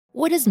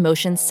What does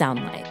motion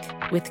sound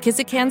like? With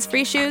Kizik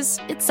hands-free shoes,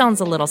 it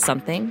sounds a little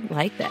something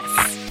like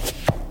this.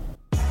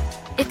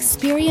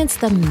 Experience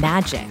the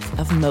magic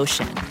of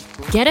motion.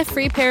 Get a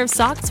free pair of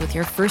socks with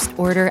your first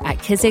order at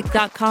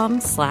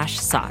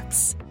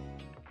kizik.com/socks.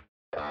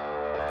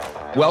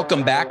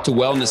 Welcome back to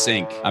Wellness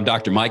Inc. I'm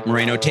Dr. Mike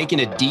Moreno,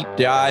 taking a deep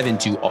dive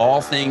into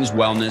all things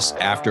wellness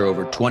after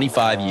over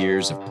 25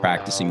 years of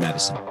practicing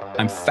medicine.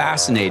 I'm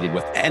fascinated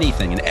with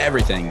anything and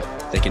everything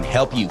that can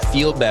help you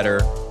feel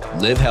better,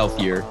 live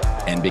healthier,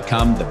 and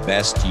become the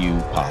best you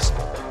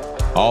possible.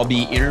 I'll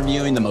be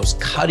interviewing the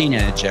most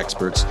cutting-edge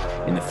experts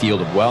in the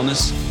field of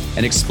wellness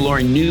and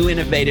exploring new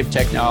innovative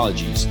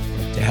technologies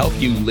to help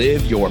you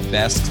live your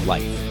best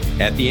life.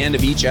 At the end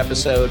of each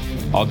episode,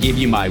 I'll give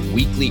you my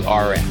weekly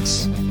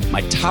RX,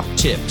 my top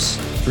tips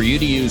for you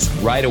to use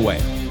right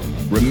away.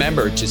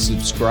 Remember to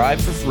subscribe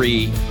for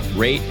free,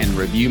 rate and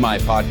review my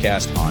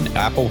podcast on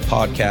Apple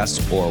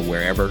Podcasts or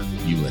wherever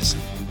you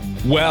listen.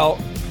 Well,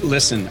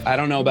 listen, I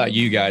don't know about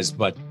you guys,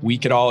 but we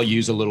could all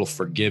use a little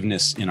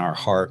forgiveness in our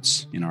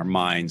hearts, in our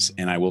minds.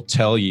 And I will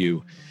tell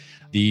you,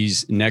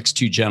 these next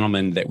two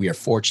gentlemen that we are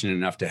fortunate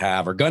enough to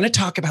have are going to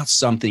talk about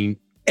something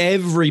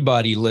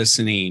everybody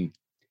listening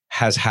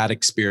has had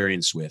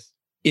experience with.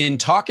 In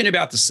talking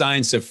about the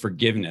science of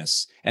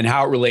forgiveness and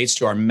how it relates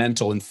to our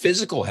mental and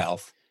physical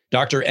health,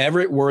 Dr.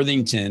 Everett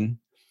Worthington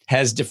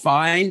has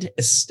defined,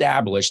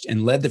 established,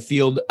 and led the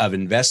field of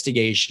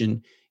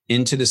investigation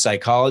into the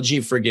psychology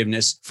of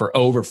forgiveness for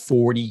over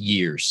 40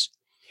 years.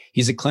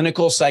 He's a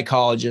clinical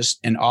psychologist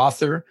and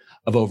author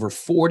of over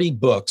 40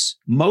 books,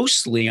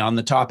 mostly on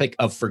the topic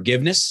of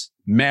forgiveness,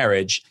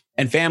 marriage,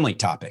 and family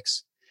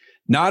topics.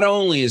 Not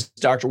only is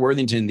Dr.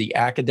 Worthington the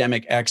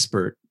academic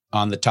expert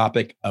on the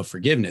topic of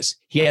forgiveness,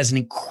 he has an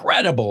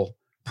incredible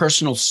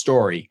personal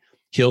story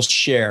he'll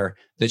share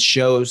that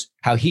shows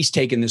how he's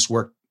taken this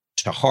work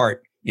to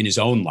heart in his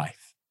own life.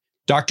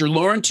 Dr.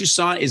 Loren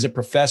Toussaint is a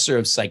professor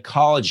of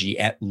psychology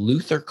at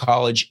Luther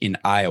College in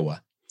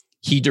Iowa.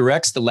 He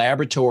directs the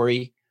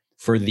laboratory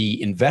for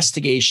the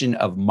investigation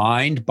of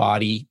mind,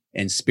 body,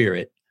 and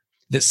spirit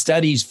that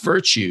studies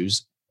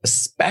virtues,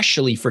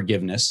 especially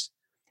forgiveness,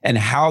 and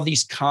how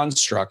these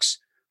constructs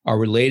are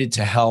related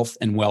to health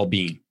and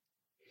well-being.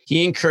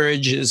 He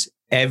encourages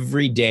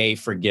everyday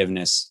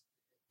forgiveness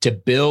to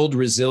build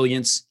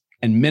resilience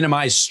and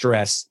minimize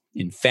stress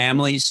in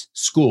families,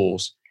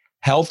 schools,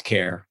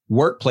 healthcare,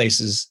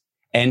 workplaces,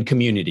 and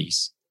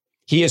communities.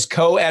 He is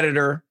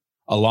co-editor,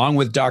 along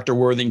with Dr.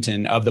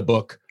 Worthington, of the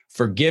book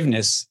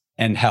Forgiveness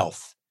and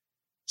Health: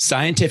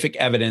 Scientific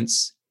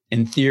Evidence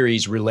and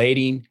Theories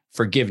Relating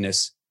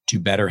Forgiveness to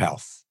Better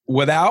Health.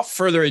 Without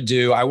further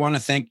ado, I want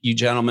to thank you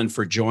gentlemen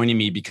for joining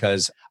me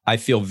because I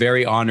feel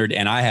very honored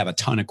and I have a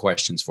ton of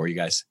questions for you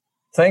guys.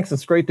 Thanks.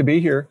 It's great to be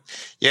here.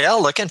 Yeah,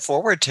 looking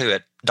forward to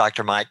it,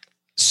 Dr. Mike.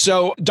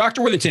 So,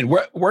 Dr. Worthington,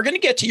 we're going to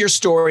get to your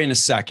story in a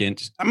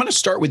second. I'm going to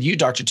start with you,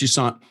 Dr.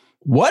 Toussaint.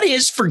 What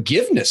is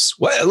forgiveness?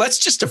 Let's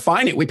just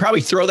define it. We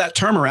probably throw that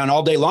term around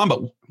all day long,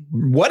 but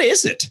what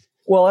is it?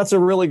 Well, that's a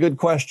really good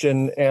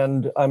question.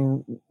 And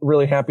I'm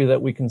really happy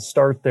that we can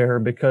start there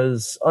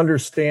because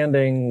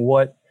understanding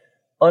what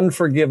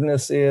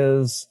unforgiveness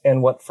is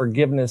and what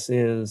forgiveness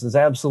is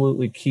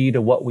absolutely key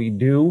to what we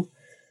do.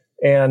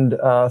 And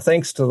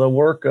thanks to the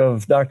work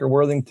of Dr.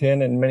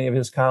 Worthington and many of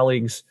his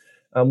colleagues,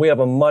 we have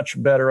a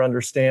much better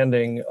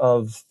understanding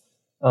of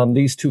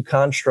these two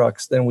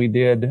constructs than we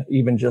did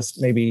even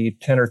just maybe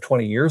 10 or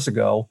 20 years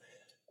ago.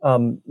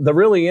 The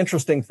really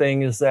interesting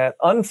thing is that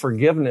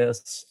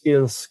unforgiveness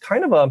is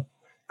kind of a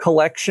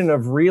collection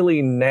of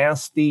really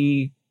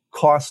nasty,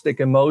 caustic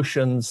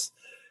emotions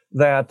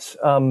that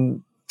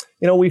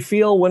we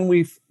feel when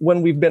we've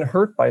been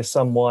hurt by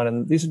someone.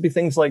 And these would be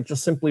things like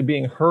just simply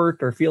being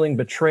hurt or feeling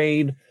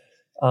betrayed,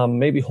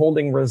 maybe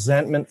holding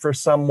resentment for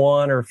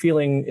someone or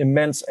feeling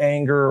immense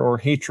anger or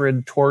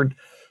hatred toward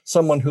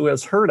someone who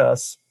has hurt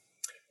us.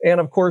 And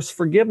of course,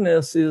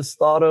 forgiveness is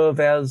thought of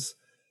as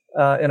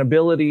an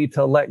ability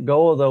to let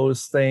go of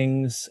those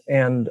things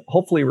and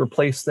hopefully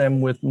replace them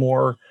with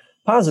more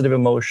positive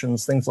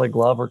emotions, things like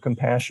love or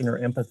compassion or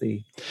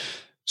empathy.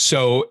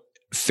 So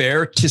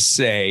fair to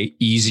say,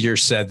 easier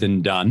said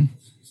than done.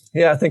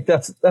 Yeah, I think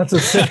that's a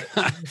safe,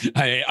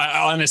 I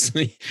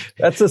honestly,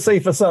 that's a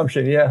safe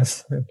assumption.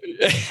 Yes.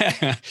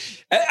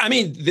 I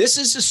mean, this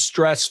is a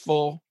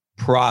stressful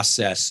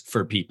process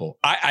for people.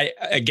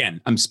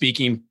 I'm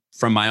speaking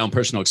from my own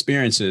personal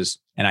experiences,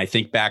 and I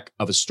think back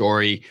of a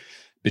story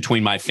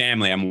between my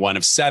family. I'm one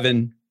of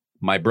 7.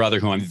 My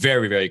brother, who I'm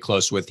very, very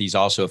close with, he's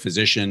also a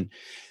physician.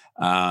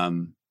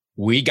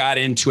 We got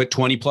into it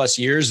 20 plus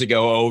years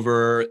ago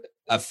over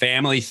a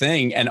family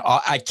thing. And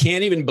I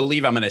can't even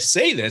believe I'm going to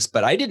say this,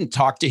 but I didn't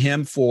talk to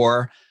him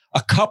for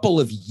a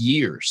couple of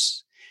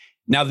years.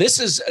 Now, this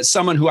is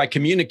someone who I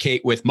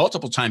communicate with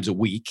multiple times a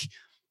week.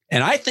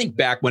 And I think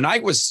back when I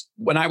was,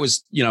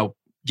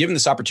 given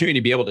this opportunity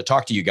to be able to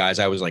talk to you guys,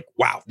 I was like,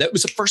 wow, that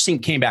was the first thing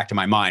that came back to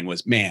my mind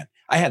was, man,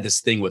 I had this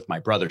thing with my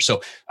brother.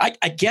 So I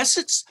guess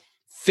it's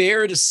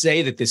fair to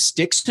say that this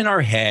sticks in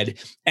our head?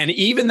 And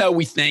even though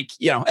we think,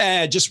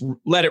 just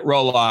let it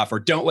roll off or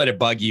don't let it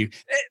bug you,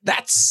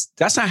 that's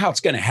not how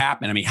it's going to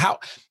happen. I mean,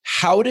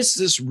 how does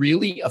this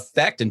really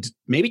affect, and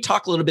maybe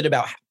talk a little bit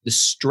about the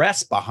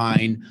stress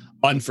behind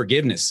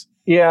unforgiveness?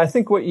 Yeah, I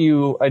think what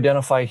you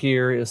identify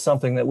here is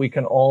something that we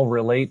can all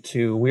relate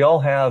to. We all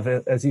have,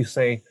 as you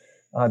say,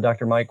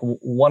 Dr. Mike,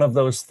 one of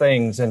those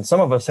things, and some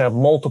of us have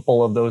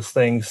multiple of those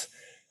things.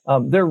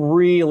 They're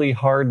really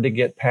hard to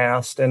get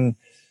past, and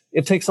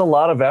it takes a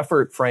lot of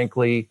effort,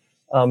 frankly,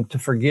 to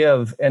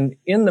forgive. And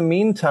in the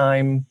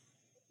meantime,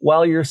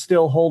 while you're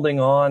still holding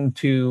on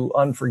to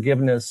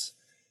unforgiveness,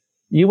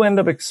 you end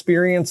up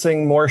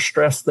experiencing more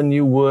stress than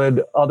you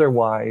would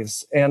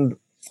otherwise. And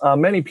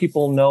many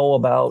people know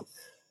about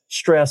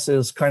stress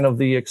as kind of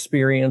the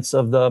experience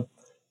of the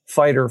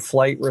fight or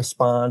flight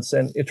response.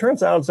 And it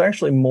turns out it's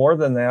actually more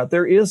than that.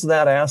 There is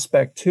that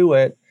aspect to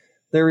it.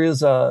 There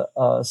is a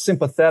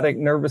sympathetic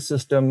nervous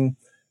system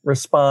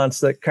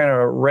response that kind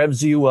of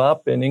revs you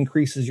up and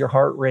increases your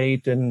heart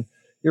rate and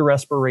your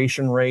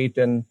respiration rate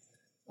and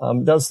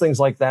does things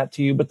like that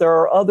to you. But there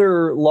are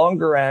other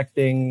longer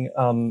acting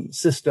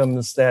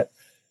systems that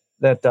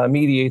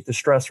mediate the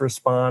stress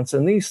response.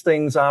 And these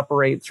things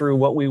operate through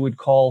what we would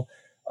call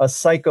a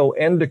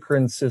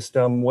psychoendocrine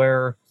system,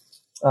 where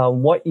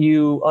what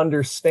you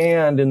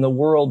understand in the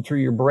world through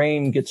your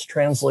brain gets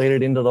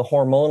translated into the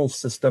hormonal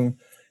system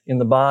in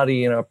the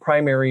body, and a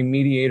primary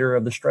mediator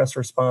of the stress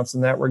response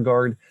in that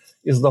regard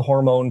is the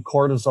hormone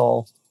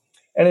cortisol.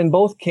 And in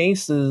both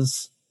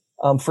cases,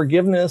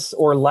 forgiveness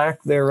or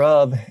lack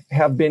thereof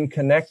have been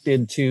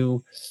connected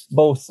to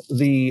both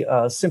the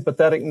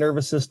sympathetic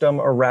nervous system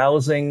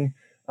arousing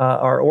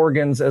our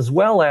organs, as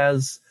well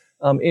as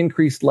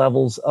increased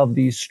levels of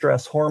these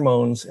stress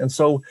hormones. And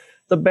so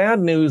the bad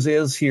news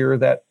is here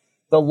that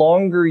the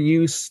longer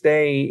you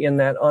stay in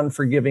that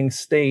unforgiving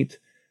state,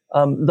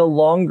 the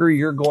longer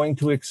you're going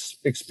to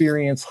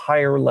experience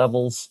higher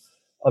levels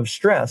of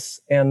stress.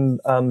 And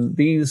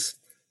these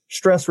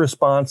stress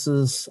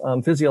responses,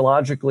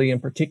 physiologically in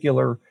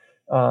particular,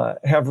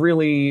 have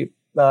really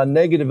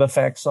negative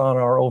effects on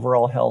our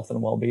overall health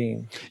and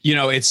well-being.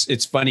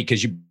 It's funny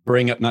because you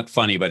bring up, not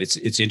funny, but it's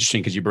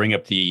interesting because you bring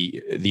up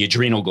the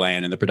adrenal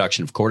gland and the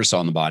production of cortisol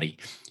in the body.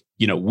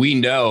 We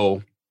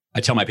know, I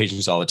tell my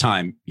patients all the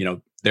time,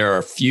 there are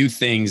a few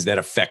things that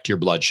affect your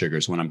blood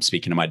sugars when I'm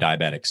speaking to my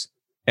diabetics: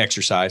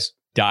 exercise,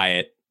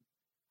 diet,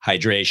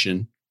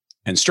 hydration,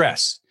 and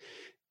stress.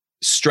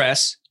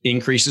 Stress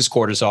increases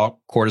cortisol.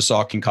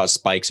 Cortisol can cause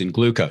spikes in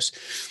glucose.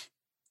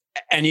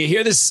 And you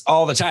hear this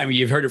all the time.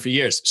 You've heard it for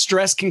years.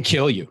 Stress can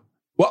kill you.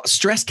 Well,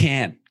 stress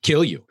can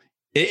kill you.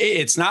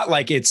 It's not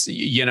like it's,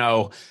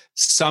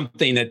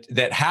 something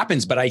that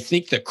happens, but I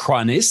think the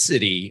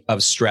chronicity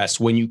of stress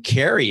when you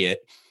carry it,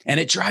 and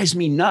it drives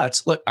me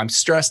nuts. Look, I'm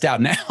stressed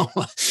out now,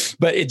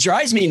 but it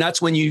drives me nuts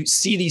when you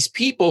see these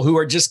people who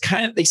are just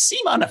they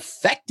seem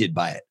unaffected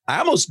by it. I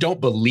almost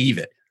don't believe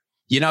it.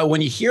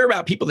 When you hear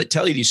about people that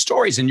tell you these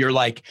stories and you're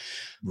like,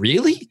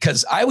 really?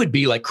 Because I would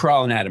be like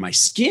crawling out of my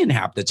skin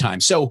half the time.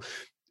 So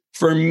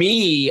for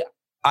me,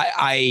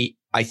 I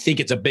think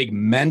it's a big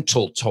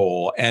mental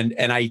toll. And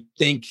I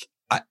think,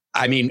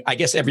 I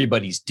guess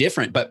everybody's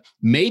different, but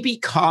maybe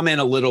comment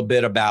a little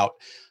bit about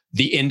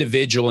the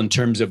individual in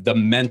terms of the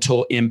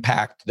mental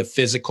impact, the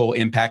physical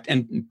impact,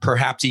 and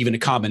perhaps even a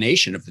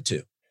combination of the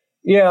two.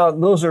 Yeah,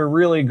 those are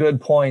really good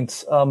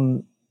points.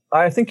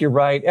 I think you're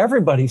right.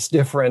 Everybody's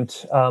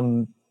different.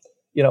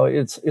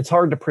 It's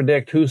hard to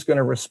predict who's going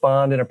to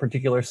respond in a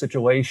particular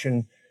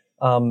situation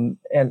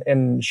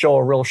and show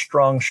a real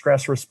strong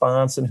stress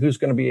response, and who's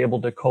going to be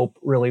able to cope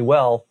really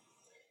well.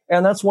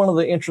 And that's one of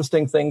the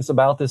interesting things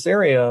about this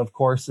area, of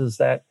course, is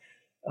that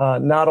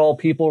not all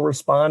people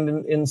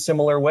respond in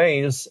similar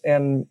ways.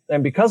 And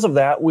because of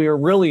that, we are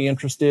really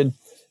interested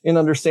in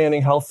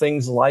understanding how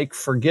things like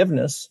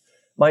forgiveness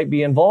might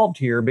be involved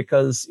here,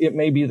 because it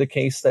may be the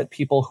case that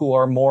people who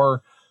are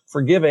more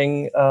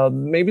forgiving,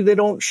 maybe they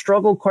don't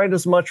struggle quite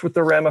as much with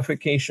the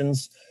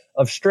ramifications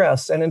of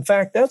stress. And in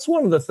fact, that's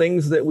one of the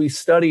things that we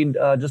studied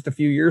just a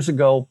few years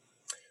ago.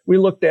 We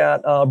looked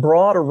at a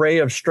broad array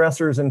of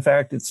stressors. In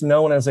fact, it's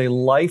known as a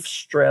life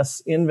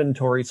stress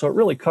inventory. So it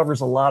really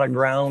covers a lot of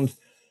ground.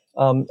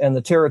 And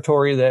the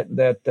territory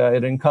that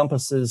it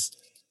encompasses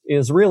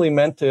is really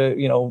meant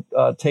to,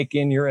 take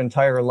in your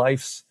entire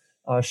life's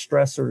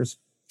stressors.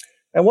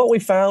 And what we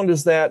found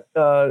is that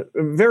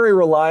very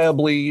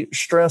reliably,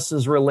 stress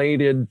is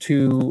related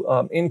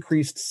to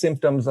increased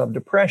symptoms of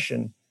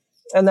depression.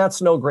 And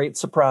that's no great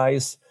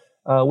surprise.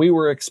 We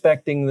were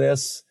expecting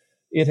this.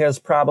 It has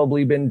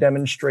probably been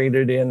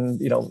demonstrated in,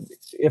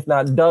 if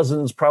not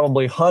dozens,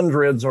 probably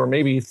hundreds or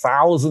maybe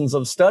thousands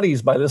of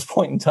studies by this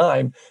point in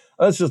time.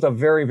 That's just a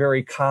very,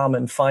 very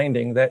common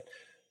finding, that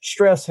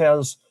stress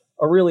has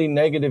a really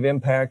negative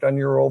impact on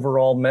your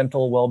overall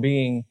mental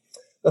well-being.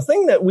 The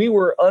thing that we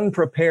were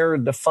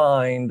unprepared to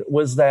find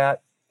was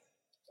that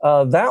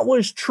that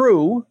was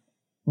true,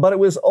 but it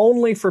was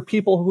only for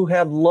people who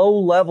had low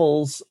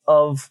levels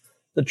of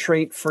the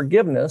trait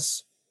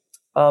forgiveness.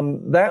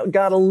 that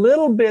got a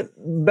little bit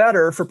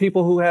better for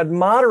people who had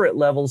moderate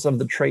levels of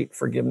the trait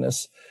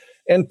forgiveness.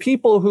 And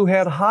people who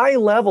had high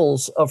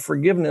levels of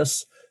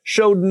forgiveness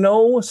showed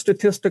no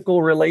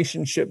statistical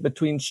relationship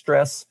between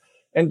stress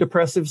and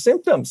depressive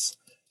symptoms.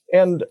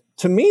 And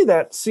to me,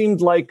 that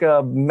seemed like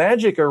a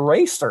magic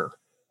eraser.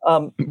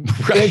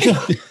 Right.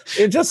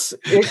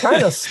 It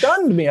kind of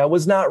stunned me. I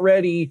was not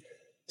ready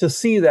to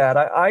see that.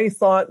 I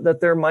thought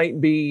that there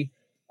might be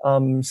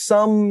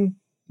some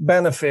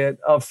benefit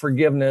of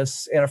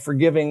forgiveness and a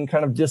forgiving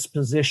kind of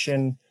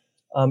disposition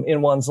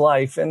in one's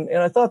life. And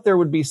I thought there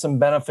would be some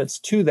benefits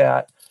to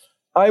that.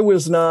 I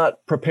was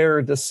not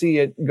prepared to see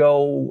it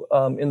go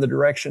in the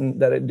direction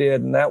that it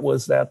did. And that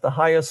was that the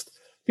highest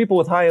people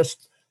with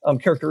highest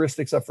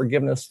characteristics of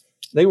forgiveness,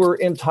 they were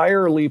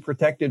entirely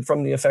protected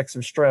from the effects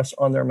of stress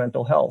on their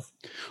mental health.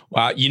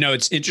 Wow.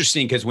 It's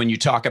interesting because when you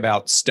talk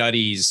about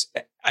studies,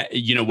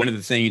 one of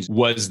the things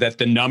was that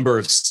the number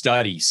of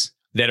studies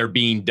that are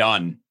being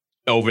done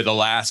over the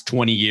last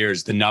 20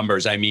 years, the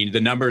numbers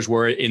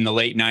were in the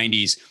late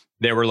 90s,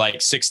 there were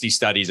like 60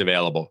 studies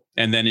available.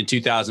 And then in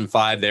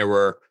 2005, there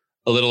were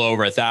a little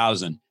over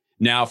 1,000.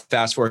 Now,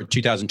 fast forward to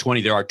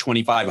 2020, there are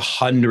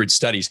 2,500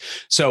 studies.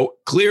 So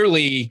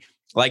clearly,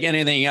 like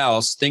anything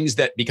else, things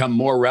that become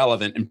more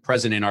relevant and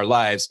present in our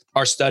lives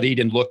are studied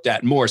and looked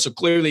at more. So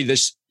clearly,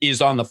 this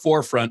is on the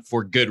forefront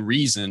for good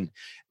reason.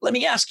 Let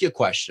me ask you a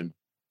question.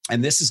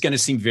 And this is going to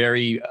seem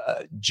very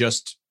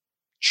just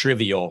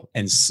trivial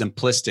and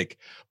simplistic,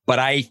 but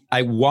I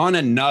want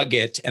a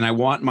nugget, and I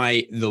want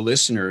the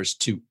listeners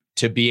to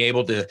be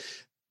able to,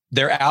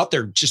 they're out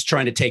there just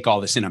trying to take all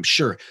this in, I'm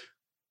sure.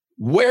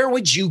 Where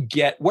would you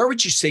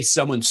say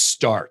someone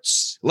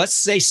starts? Let's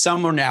say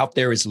someone out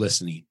there is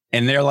listening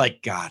and they're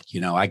like, God,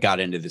 I got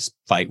into this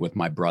fight with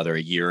my brother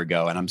a year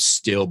ago and I'm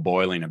still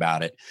boiling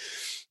about it.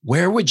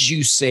 Where would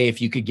you say, if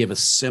you could give a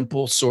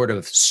simple sort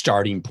of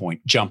starting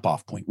point, jump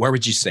off point, where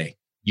would you say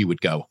you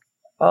would go?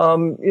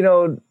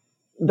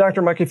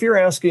 Dr. Mike, if you're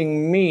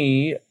asking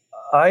me,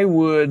 I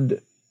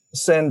would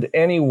send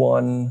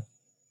anyone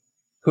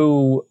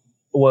who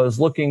was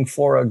looking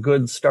for a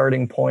good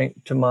starting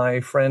point to my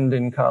friend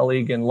and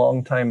colleague and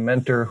longtime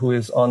mentor who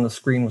is on the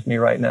screen with me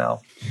right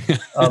now.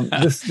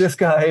 This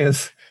guy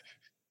is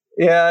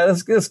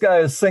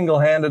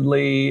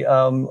single-handedly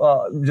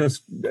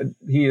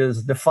he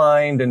has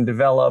defined and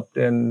developed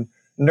and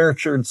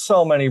nurtured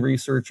so many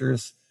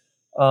researchers.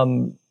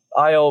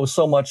 I owe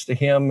so much to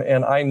him,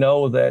 and I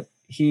know that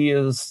he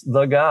is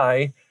the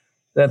guy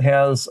that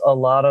has a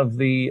lot of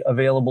the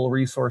available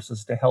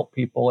resources to help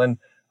people. And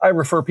I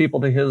refer people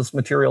to his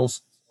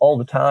materials all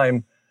the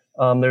time.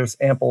 There's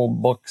ample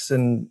books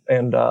and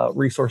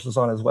resources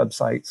on his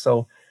website.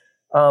 So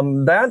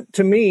that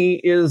to me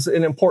is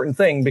an important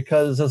thing,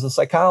 because as a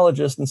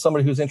psychologist and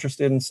somebody who's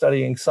interested in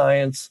studying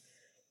science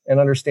and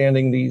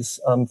understanding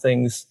these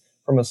things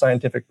from a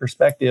scientific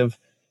perspective,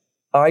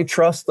 I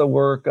trust the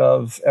work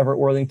of Everett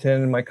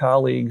Worthington and my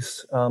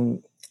colleagues.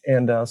 So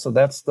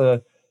that's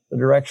the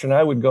direction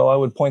I would go. I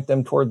would point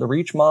them toward the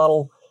REACH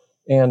model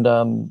and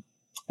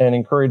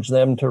encourage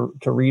them to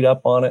read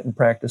up on it and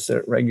practice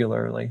it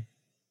regularly.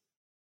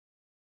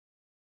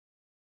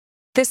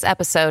 This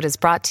episode is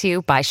brought to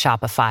you by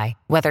Shopify.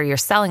 Whether you're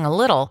selling a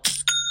little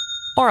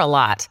or a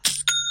lot,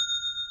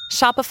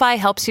 Shopify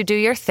helps you do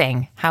your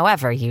thing,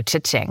 however you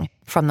cha-ching.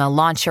 From the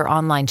launch your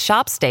online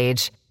shop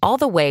stage, all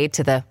the way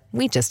to the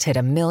we just hit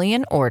 1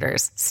 million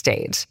orders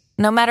stage.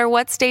 No matter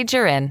what stage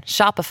you're in,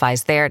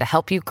 Shopify's there to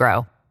help you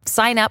grow.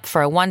 Sign up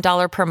for a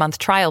 $1 per month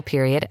trial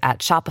period at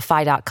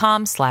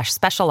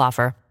shopify.com/special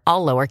offer,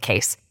 all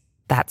lowercase.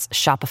 That's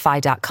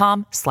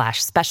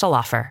shopify.com/special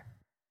offer.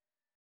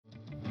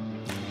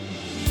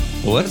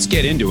 Well, let's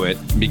get into it,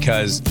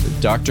 because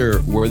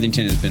Dr.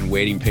 Worthington has been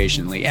waiting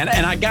patiently. And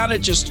I got to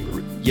just,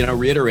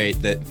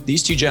 reiterate that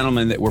these two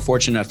gentlemen that we're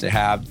fortunate enough to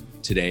have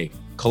today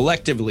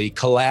collectively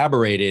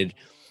collaborated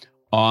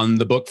on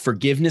the book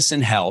Forgiveness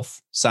and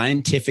Health,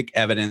 Scientific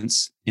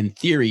Evidence and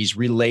Theories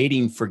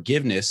Relating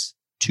Forgiveness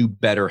to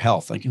Better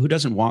Health. Like, who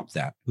doesn't want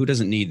that? Who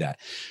doesn't need that?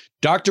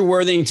 Dr.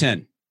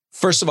 Worthington,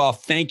 first of all,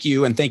 thank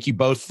you. And thank you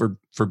both for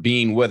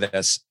being with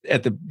us.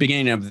 At the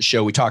beginning of the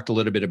show, we talked a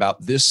little bit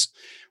about this.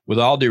 With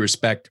all due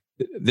respect,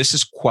 this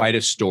is quite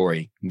a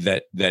story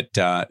that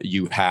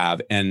you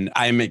have. And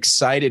I'm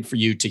excited for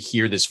you to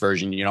hear this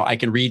version. I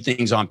can read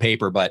things on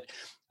paper, but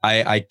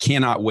I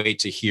cannot wait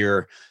to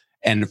hear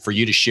and for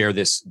you to share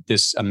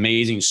this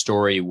amazing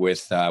story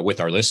with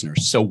our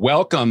listeners. So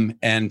welcome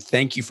and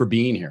thank you for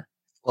being here.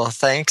 Well,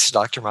 thanks,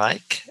 Dr.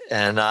 Mike.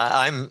 And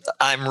I'm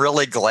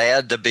really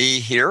glad to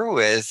be here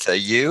with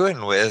you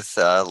and with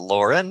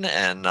Lauren.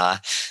 And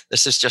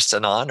this is just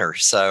an honor.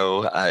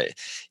 So,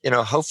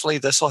 hopefully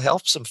this will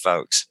help some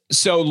folks.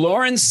 So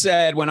Lauren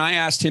said, when I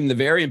asked him the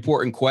very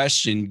important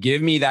question,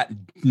 give me that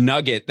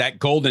nugget, that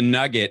golden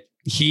nugget,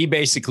 he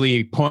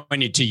basically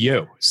pointed to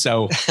you.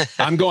 So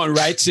I'm going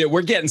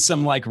we're getting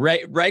some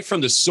right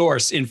from the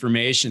source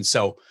information.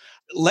 So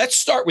let's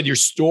start with your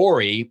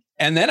story.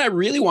 And then I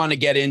really want to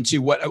get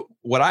into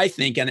what I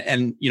think,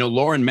 and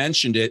Lauren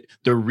mentioned it,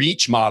 the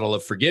REACH model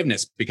of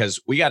forgiveness, because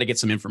we got to get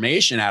some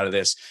information out of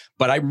this.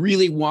 But I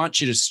really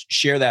want you to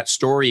share that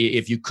story,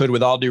 if you could,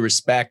 with all due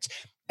respect.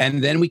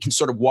 And then we can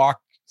sort of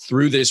walk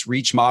through this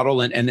REACH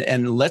model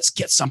and let's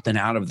get something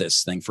out of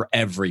this thing for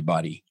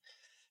everybody.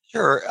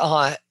 Sure.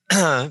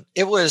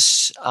 It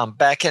was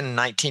back in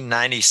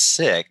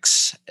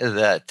 1996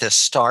 that this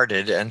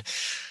started. And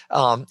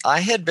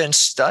I had been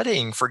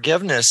studying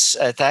forgiveness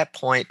at that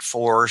point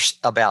for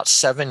about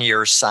 7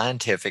 years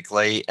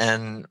scientifically,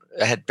 and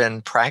had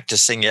been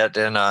practicing it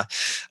in a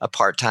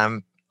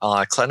part-time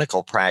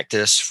clinical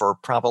practice for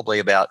probably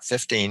about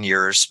 15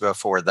 years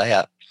before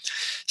that.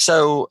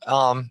 So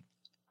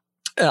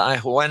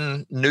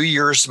one New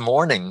Year's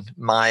morning,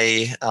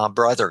 my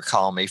brother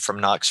called me from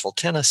Knoxville,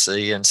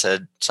 Tennessee, and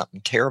said,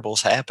 something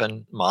terrible's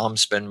happened.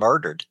 Mom's been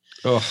murdered.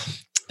 Oh.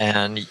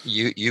 And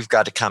you've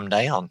got to come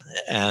down.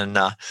 And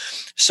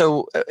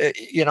so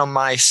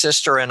my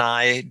sister and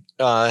I,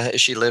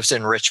 she lives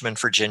in Richmond,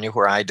 Virginia,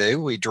 where I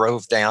do. We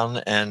drove down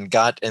and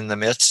got in the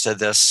midst of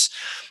this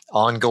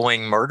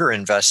ongoing murder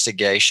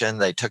investigation.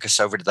 They took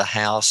us over to the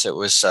house. It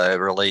was a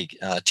really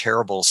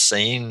terrible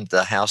scene.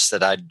 The house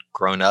that I'd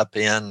grown up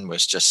in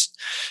was just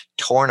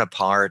torn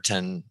apart.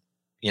 And,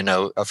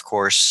 of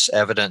course,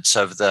 evidence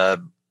of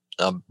the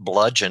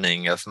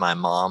bludgeoning of my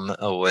mom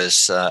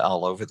was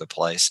all over the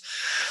place.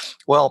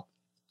 Well,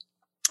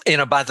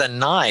 by the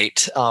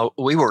night,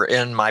 we were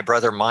in my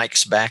brother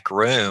Mike's back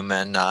room,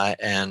 and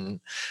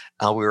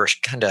we were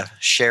kind of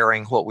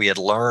sharing what we had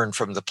learned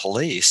from the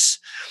police.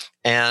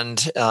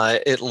 And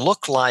it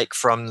looked like,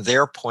 from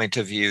their point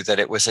of view, that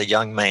it was a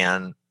young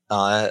man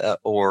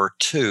or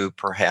two,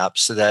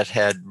 perhaps, that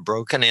had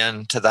broken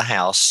into the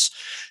house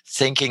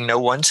thinking no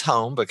one's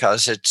home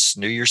because it's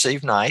New Year's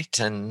Eve night,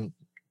 and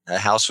the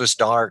house was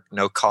dark,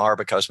 no car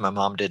because my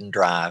mom didn't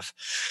drive.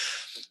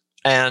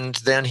 And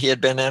then he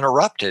had been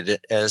interrupted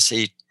as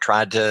he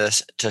tried to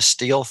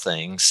steal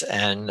things.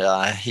 And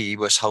he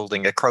was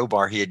holding a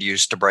crowbar he had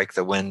used to break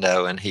the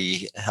window, and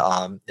he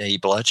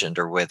bludgeoned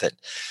her with it.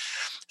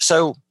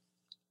 So,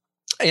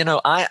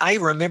 I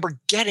remember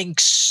getting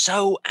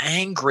so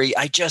angry.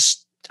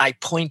 I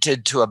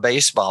pointed to a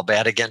baseball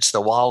bat against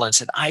the wall and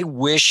said, I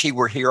wish he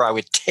were here. I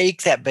would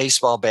take that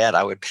baseball bat.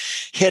 I would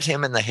hit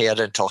him in the head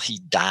until he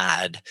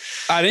died.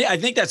 I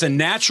think that's a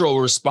natural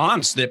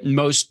response that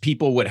most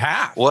people would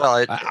have.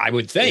 Well, I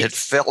would think. It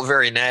felt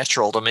very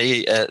natural to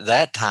me at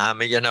that time.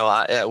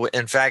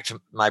 In fact,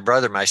 my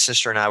brother, my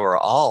sister, and I were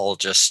all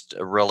just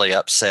really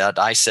upset.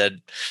 I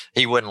said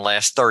he wouldn't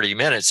last 30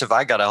 minutes if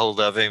I got a hold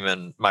of him.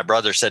 And my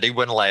brother said he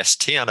wouldn't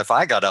last 10 if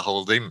I got a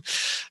hold of him.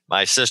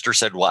 My sister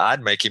said, well,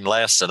 I'd make him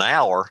last an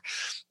hour.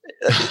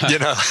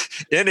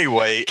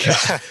 Anyway,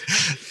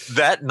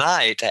 that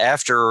night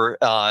after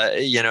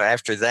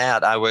that,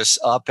 I was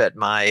up at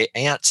my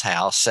aunt's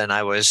house, and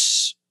I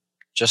was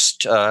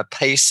just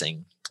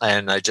pacing,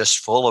 and just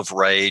full of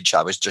rage.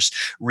 I was just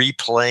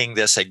replaying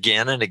this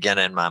again and again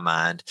in my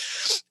mind.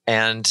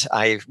 And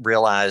I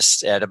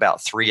realized at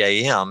about 3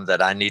 a.m.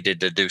 that I needed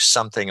to do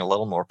something a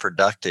little more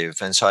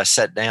productive. And so I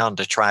sat down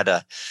to try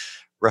to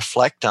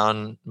reflect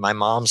on my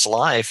mom's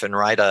life and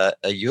write a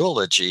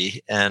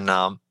eulogy. And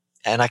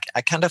I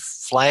kind of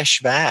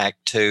flashed back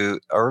to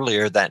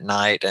earlier that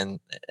night, and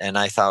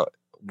I thought,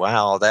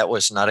 wow, that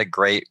was not a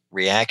great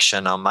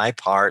reaction on my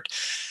part.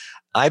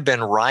 I've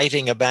been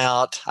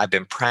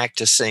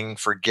practicing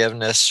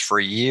forgiveness for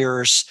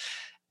years,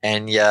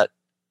 and yet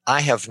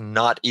I have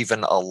not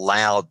even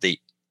allowed the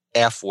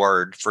F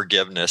word,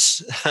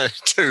 forgiveness,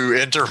 to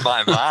enter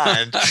my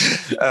mind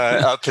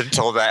up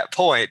until that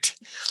point.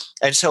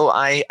 And so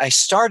I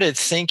started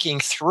thinking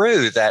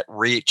through that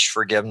REACH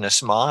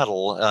forgiveness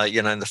model.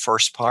 And the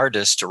first part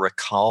is to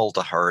recall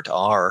the hurt,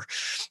 R.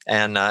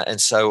 And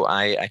so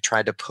I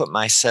tried to put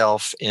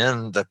myself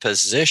in the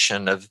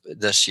position of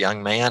this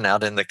young man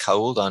out in the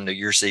cold on New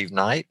Year's Eve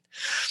night,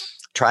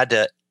 tried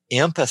to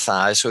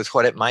empathize with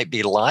what it might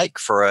be like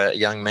for a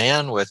young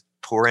man with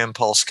poor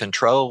impulse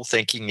control,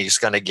 thinking he's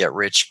going to get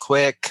rich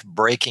quick,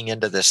 breaking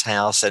into this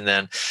house, and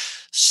then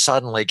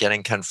suddenly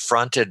getting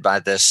confronted by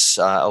this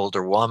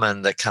older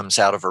woman that comes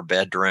out of her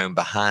bedroom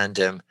behind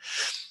him.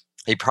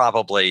 He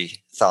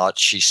probably thought,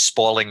 she's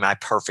spoiling my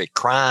perfect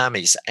crime.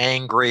 He's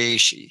angry.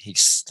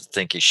 He's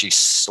thinking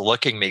she's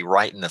looking me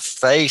right in the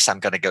face. I'm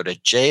going to go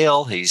to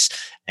jail. He's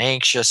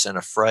anxious and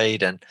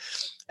afraid. And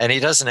he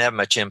doesn't have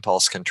much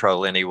impulse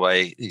control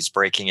anyway. He's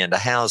breaking into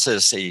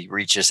houses. He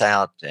reaches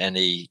out and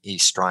he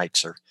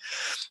strikes her.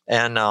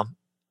 And,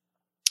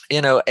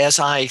 as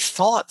I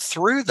thought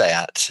through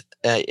that,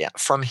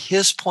 from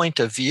his point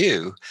of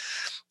view,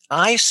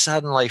 I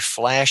suddenly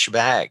flashed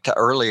back to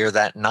earlier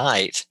that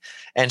night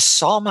and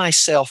saw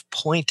myself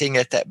pointing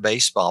at that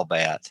baseball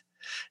bat.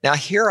 Now,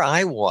 here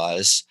I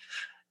was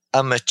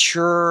a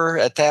mature,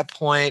 at that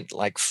point,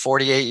 like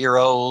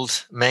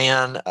 48-year-old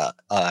man,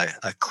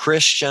 a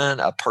Christian,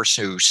 a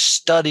person who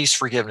studies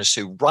forgiveness,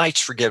 who writes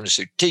forgiveness,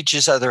 who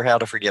teaches others how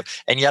to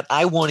forgive. And yet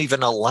I won't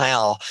even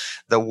allow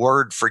the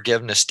word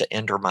forgiveness to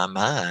enter my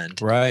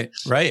mind. Right,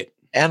 right.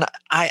 And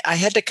I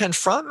had to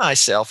confront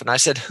myself, and I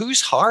said,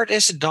 whose heart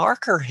is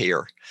darker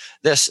here?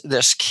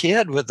 This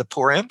kid with the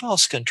poor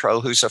impulse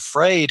control who's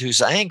afraid,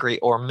 who's angry,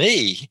 or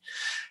me?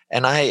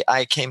 And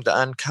I came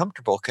to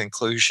uncomfortable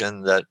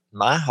conclusion that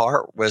my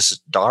heart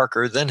was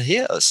darker than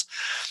his.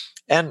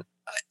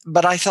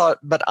 But I thought,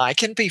 but I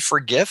can be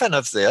forgiven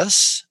of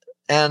this.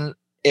 And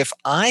if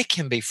I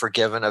can be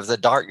forgiven of the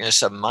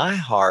darkness of my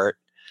heart,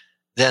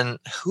 then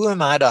who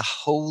am I to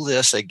hold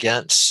this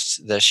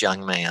against this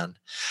young man?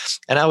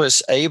 And I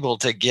was able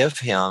to give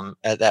him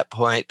at that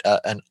point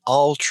an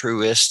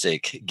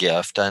altruistic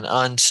gift, an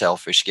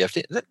unselfish gift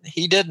that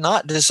he did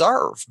not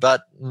deserve,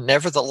 but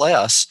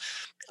nevertheless,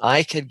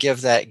 I could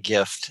give that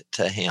gift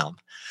to him,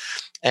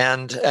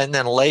 and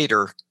then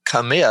later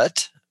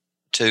commit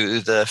to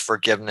the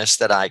forgiveness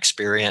that I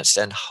experienced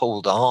and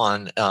hold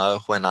on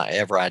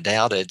whenever I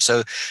doubted.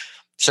 So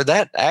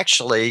that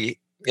actually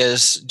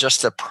is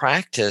just a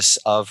practice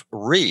of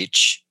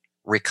reach,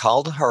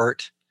 recall the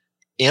hurt,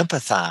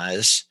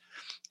 empathize,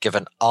 give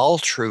an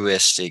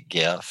altruistic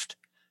gift,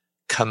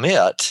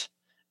 commit,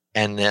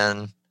 and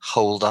then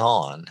hold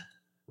on.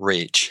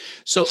 Reach.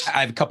 So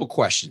I have a couple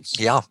questions.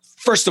 Yeah.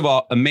 First of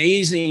all,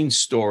 amazing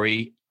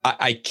story.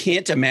 I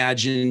can't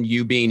imagine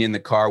you being in the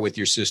car with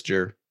your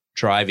sister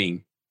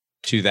driving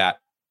to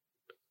that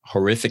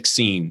horrific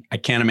scene. I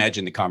can't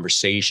imagine the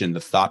conversation, the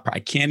thought. I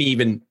can't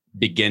even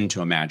begin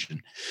to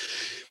imagine.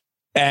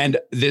 And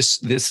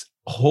this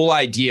whole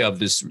idea of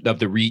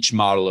the reach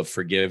model of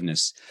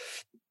forgiveness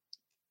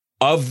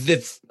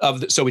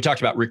so we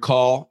talked about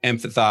recall,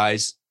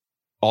 empathize,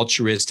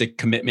 altruistic,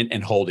 commitment,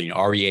 and holding,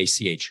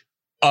 REACH.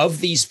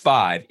 Of these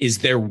 5, is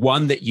there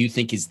one that you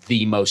think is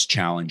the most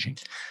challenging?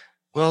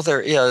 Well,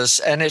 there is,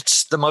 and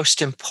it's the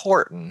most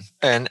important,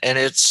 and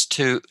it's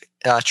to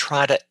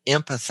try to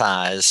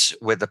empathize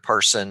with the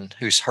person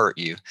who's hurt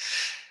you.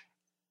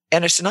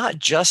 And it's not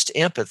just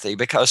empathy,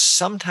 because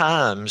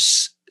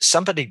sometimes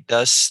somebody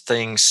does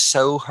things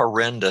so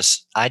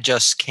horrendous, I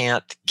just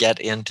can't get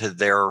into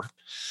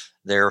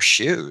their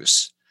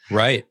shoes.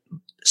 Right.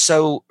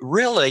 So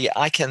really,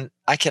 I can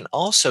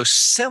also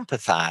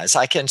sympathize.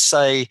 I can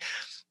say,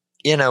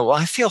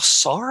 I feel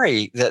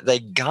sorry that they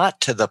got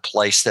to the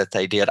place that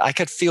they did. I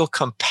could feel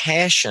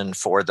compassion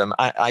for them.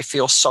 I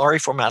feel sorry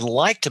for them. I'd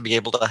like to be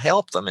able to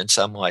help them in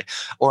some way.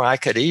 Or I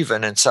could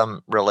even, in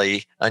some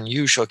really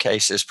unusual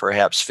cases,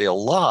 perhaps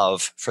feel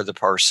love for the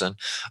person.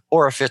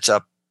 Or if it's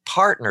a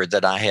partner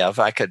that I have,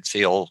 I could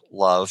feel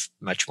love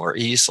much more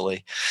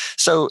easily.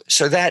 So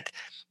that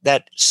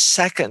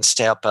second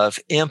step of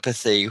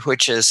empathy,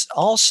 which is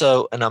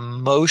also an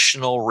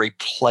emotional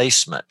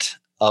replacement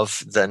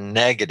of the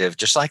negative,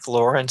 just like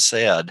Lauren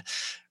said,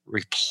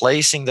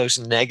 replacing those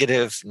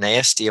negative,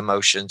 nasty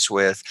emotions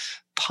with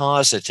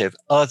positive,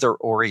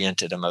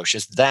 other-oriented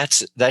emotions.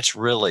 That's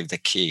really the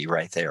key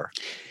right there.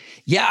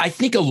 Yeah, I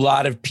think a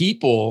lot of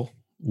people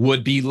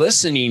would be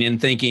listening and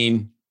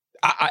thinking,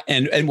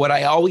 and what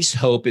I always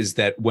hope is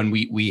that when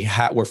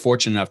we're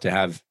fortunate enough to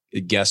have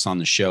guests on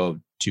the show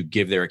to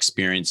give their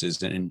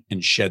experiences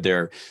and shed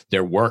their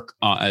work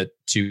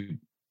to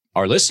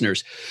our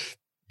listeners,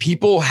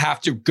 people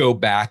have to go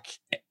back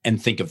and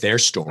think of their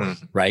story,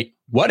 right?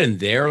 What in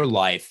their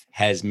life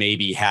has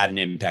maybe had an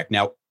impact?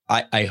 Now,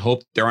 I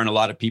hope there aren't a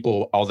lot of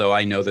people, although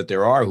I know that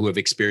there are, who have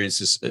experienced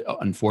this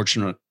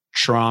unfortunate,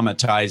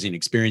 traumatizing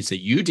experience that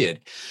you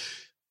did.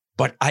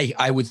 But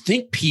I would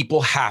think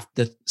people have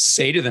to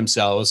say to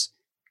themselves,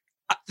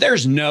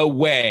 there's no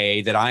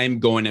way that I'm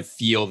going to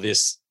feel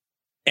this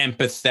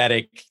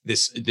empathetic,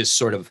 this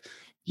sort of,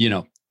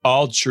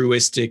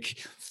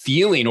 altruistic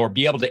feeling or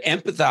be able to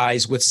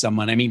empathize with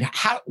someone. I mean,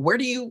 how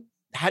do you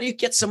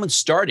get someone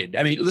started?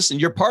 I mean, listen,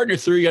 your partner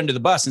threw you under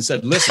the bus and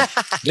said, listen,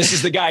 this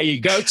is the guy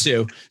you go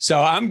to.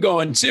 So I'm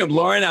going to him.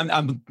 Lauren,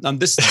 I'm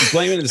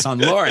blaming this on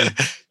Lauren.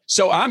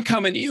 So I'm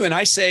coming to you and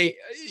I say,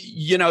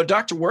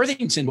 Dr.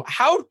 Worthington,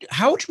 how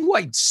do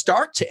I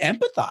start to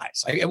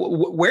empathize?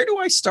 Where do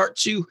I start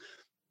to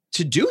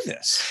do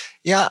this?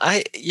 Yeah,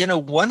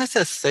 one of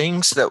the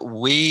things that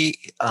we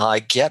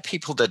get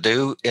people to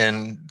do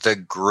in the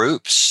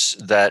groups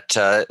that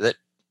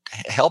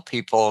help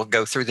people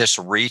go through this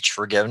reach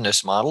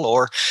forgiveness model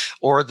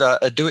or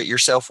the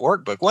do-it-yourself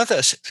workbook, one of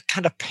the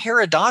kind of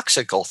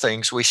paradoxical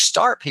things we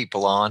start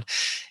people on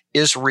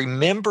is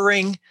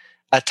remembering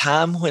a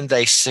time when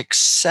they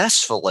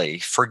successfully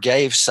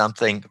forgave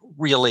something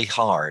really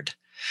hard.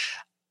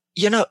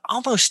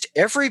 almost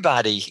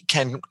everybody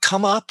can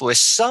come up with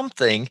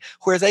something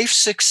where they've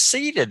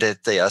succeeded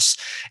at this.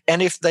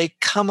 And if they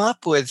come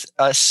up with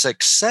a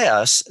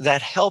success,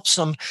 that helps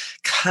them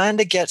kind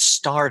of get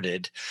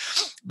started.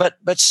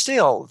 But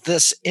still,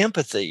 this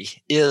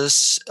empathy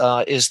is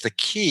the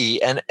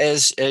key. And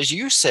as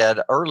you said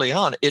early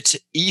on, it's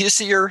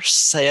easier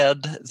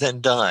said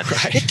than done.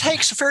 Right. It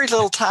takes very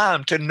little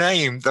time to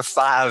name the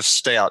 5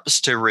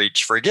 steps to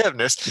reach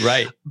forgiveness.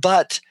 Right.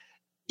 But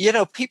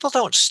people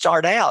don't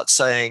start out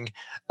saying,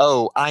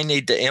 oh, I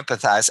need to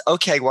empathize.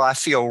 Okay, well, I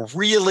feel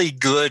really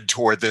good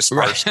toward this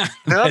person.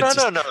 Right.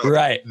 No.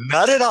 Right.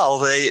 Not at all.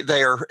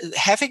 They are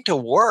having to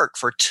work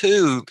for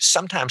 2,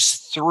 sometimes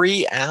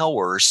 3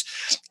 hours.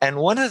 And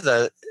one of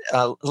the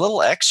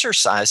little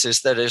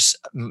exercises that is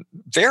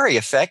very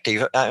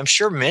effective, I'm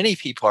sure many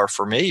people are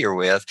familiar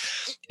with,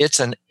 it's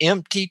an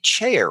empty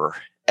chair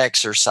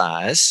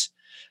exercise,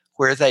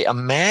 where they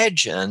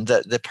imagine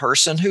that the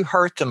person who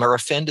hurt them or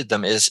offended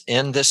them is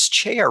in this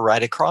chair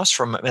right across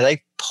from them. And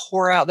they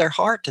pour out their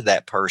heart to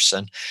that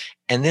person.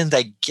 And then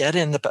they get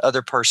in the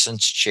other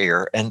person's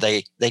chair and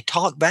they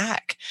talk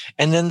back.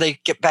 And then they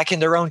get back in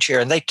their own chair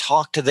and they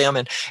talk to them.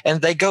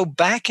 And they go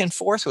back and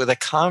forth with a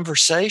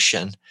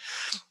conversation.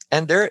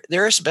 And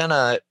there's been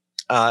a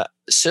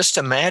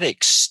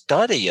systematic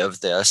study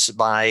of this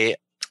by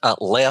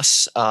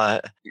Les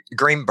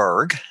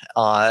Greenberg,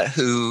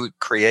 who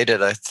created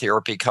a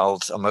therapy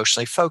called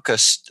emotionally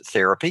focused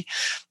therapy.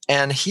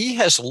 And he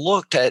has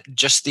looked at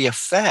just the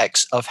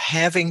effects of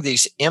having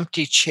these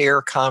empty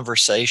chair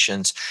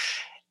conversations.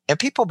 And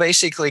people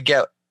basically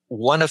get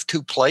one of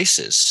 2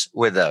 places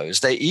with those.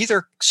 They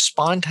either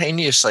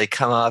spontaneously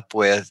come up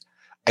with,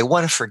 I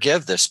want to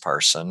forgive this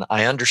person,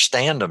 I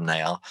understand them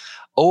now.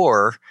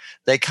 Or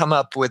they come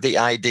up with the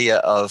idea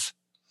of,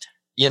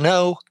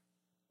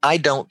 I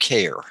don't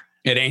care.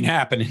 It ain't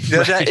happening.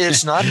 Right?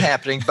 It's not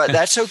happening, but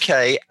that's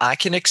okay. I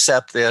can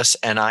accept this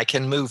and I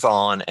can move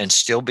on and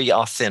still be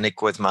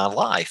authentic with my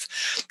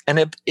life. And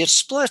it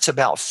splits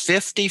about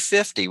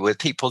 50-50 with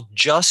people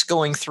just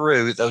going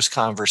through those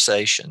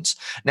conversations.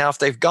 Now, if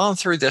they've gone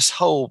through this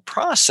whole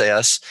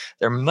process,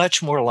 they're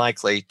much more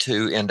likely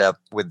to end up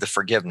with the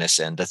forgiveness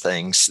end of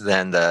things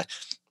than the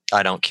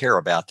I don't care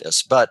about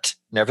this. But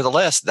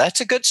nevertheless, that's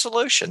a good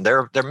solution.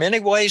 There are many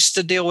ways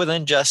to deal with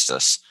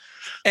injustice.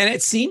 And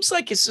it seems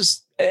like it's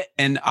just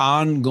an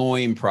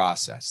ongoing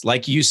process.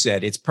 Like you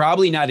said, it's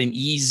probably not an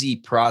easy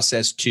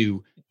process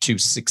to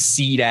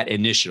succeed at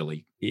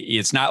initially.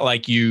 It's not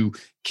like you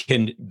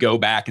can go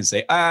back and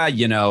say,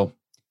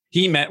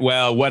 he meant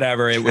well,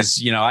 whatever. It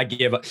was, I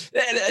give up.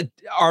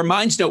 Our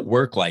minds don't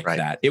work like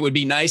that. It would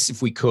be nice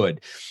if we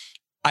could.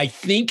 I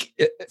think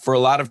for a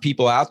lot of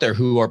people out there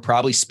who are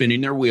probably spinning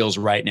their wheels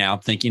right now,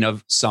 thinking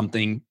of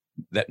something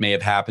that may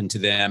have happened to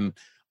them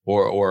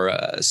or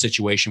a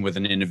situation with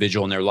an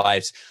individual in their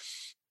lives,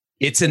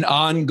 it's an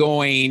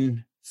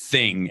ongoing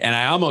thing. And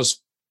I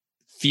almost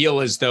feel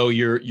as though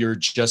you're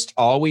just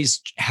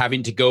always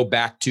having to go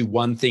back to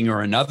one thing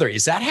or another.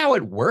 Is that how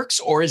it works?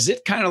 Or is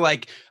it kind of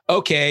like,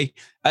 okay,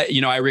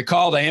 I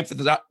recall, I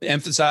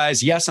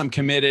emphasize, yes, I'm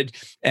committed.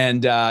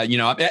 And,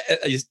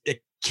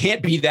 it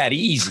can't be that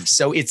easy.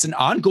 So it's an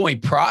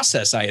ongoing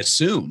process, I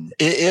assume.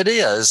 It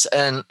is.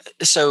 And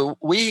so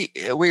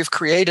we've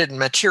created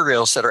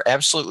materials that are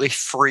absolutely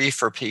free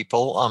for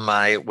people on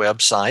my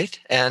website.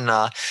 And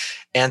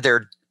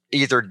they're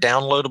either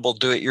downloadable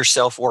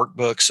do-it-yourself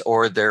workbooks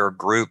or they're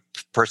group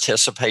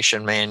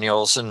participation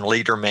manuals and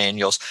leader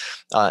manuals.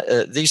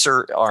 These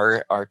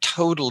are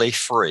totally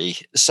free.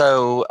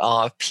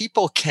 So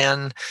people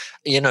can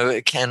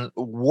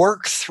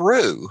work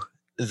through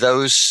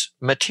those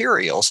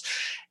materials.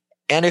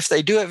 And if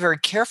they do it very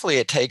carefully,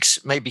 it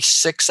takes maybe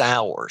 6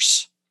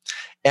 hours.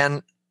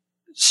 And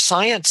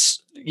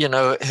science,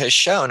 has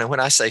shown, and when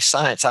I say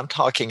science, I'm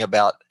talking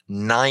about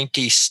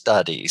 90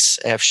 studies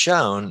have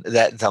shown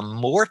that the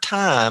more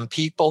time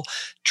people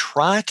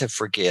try to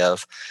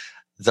forgive,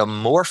 the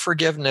more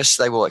forgiveness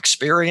they will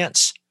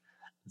experience,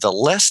 the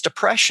less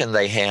depression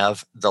they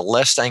have, the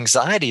less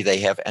anxiety they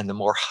have, and the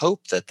more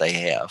hope that they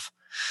have.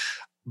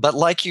 But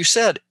like you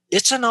said,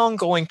 it's an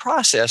ongoing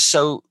process.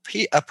 So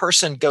a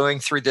person going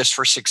through this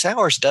for 6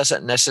 hours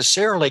doesn't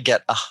necessarily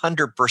get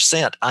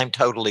 100%, I'm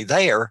totally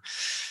there.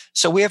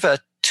 So we have a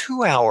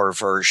 2-hour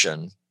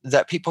version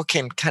that people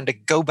can kind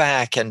of go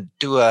back and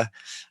do a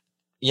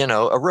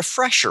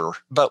refresher,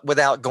 but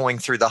without going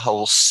through the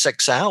whole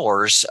 6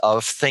 hours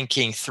of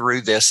thinking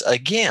through this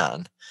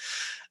again.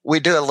 We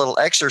do a little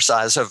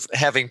exercise of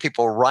having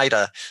people write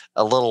a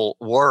little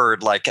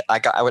word like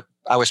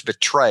I was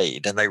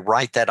betrayed, and they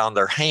write that on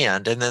their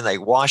hand and then they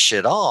wash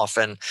it off.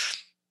 And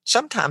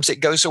sometimes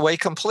it goes away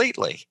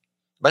completely,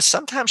 but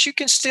sometimes you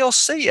can still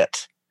see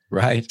it.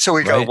 Right. So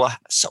we go, well,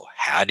 so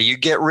how do you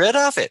get rid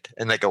of it?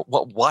 And they go,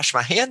 well, wash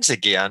my hands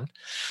again.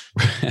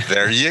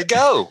 There you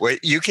go.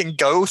 You can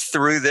go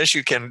through this.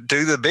 You can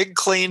do the big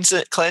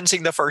cleansing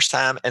the first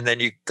time, and then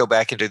you go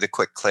back and do the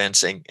quick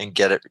cleansing and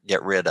get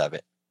rid of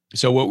it.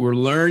 So what we're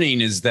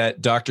learning is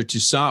that Dr.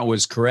 Toussaint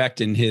was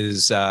correct in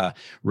his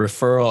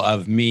referral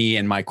of me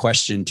and my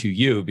question to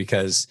you,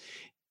 because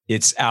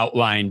it's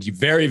outlined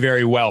very,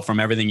 very well from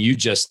everything you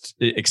just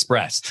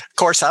expressed. Of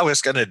course, I was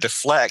going to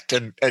deflect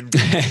and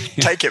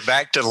take it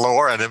back to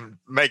Lauren and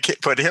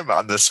put him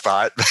on the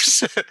spot.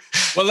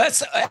 Well,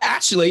 let's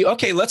actually,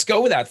 okay, let's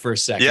go with that for a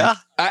second. Yeah.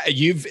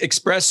 You've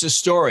expressed a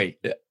story.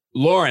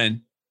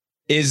 Lauren,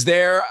 is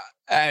there,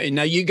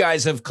 now you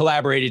guys have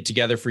collaborated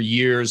together for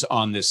years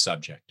on this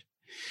subject.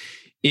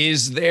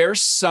 Is there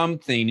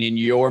something in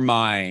your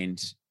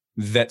mind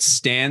that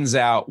stands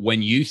out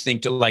when you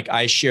think like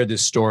I shared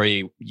this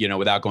story,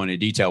 without going into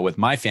detail, with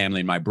my family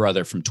and my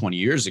brother from 20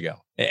 years ago.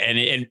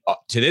 And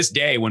to this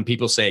day, when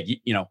people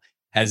say,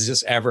 has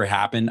this ever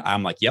happened?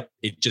 I'm like, yep,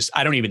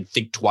 I don't even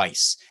think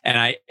twice. And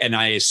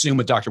I assume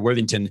with Dr.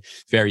 Worthington,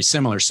 very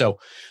similar. So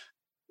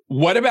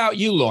what about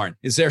you, Lauren?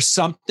 Is there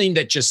something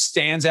that just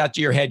stands out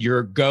to your head,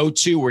 your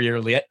go-to,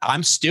 where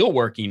I'm still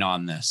working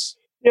on this?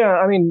 Yeah,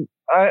 I mean,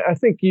 I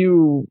think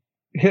you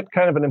hit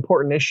kind of an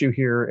important issue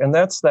here, and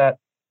that's that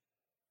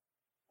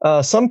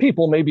some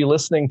people may be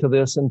listening to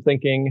this and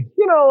thinking,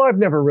 I've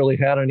never really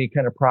had any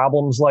kind of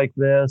problems like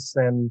this,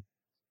 and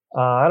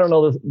I don't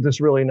know if this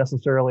really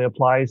necessarily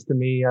applies to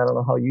me. I don't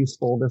know how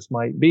useful this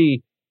might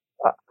be.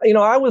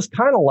 I was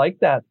kind of like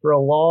that for a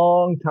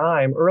long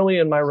time. Early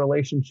in my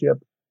relationship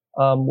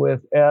with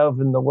Ev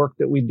and the work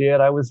that we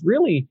did, I was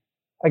really,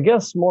 I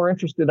guess, more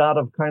interested out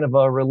of kind of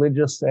a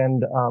religious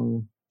and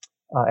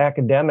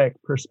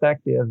academic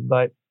perspective.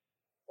 But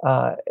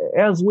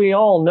as we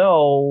all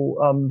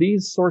know,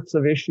 these sorts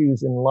of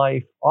issues in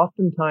life,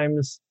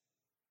 oftentimes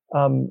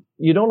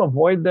you don't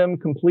avoid them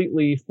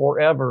completely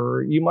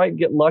forever. You might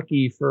get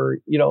lucky for,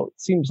 it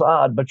seems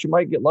odd, but you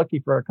might get lucky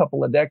for a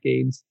couple of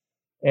decades.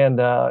 And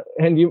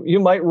you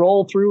might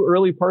roll through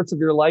early parts of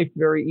your life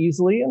very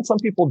easily. And some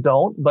people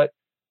don't, but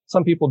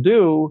some people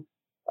do.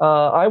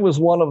 I was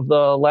one of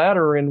the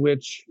latter, in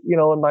which,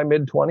 in my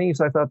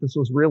mid-20s, I thought this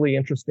was really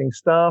interesting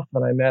stuff.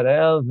 And I met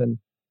Ev, and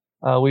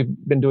we've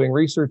been doing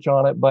research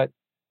on it. But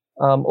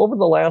over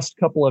the last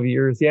couple of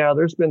years,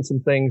 there's been some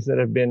things that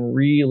have been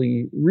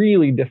really,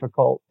 really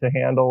difficult to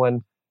handle.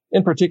 And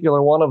in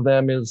particular, one of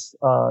them is,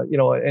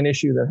 an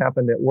issue that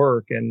happened at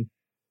work. And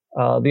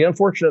the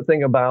unfortunate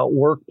thing about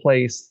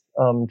workplace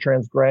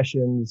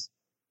transgressions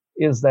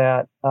is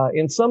that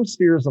in some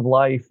spheres of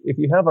life, if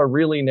you have a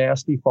really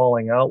nasty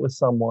falling out with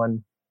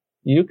someone,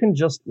 you can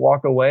just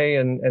walk away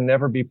and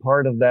never be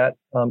part of that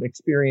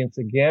experience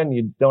again.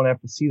 You don't have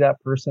to see that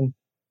person.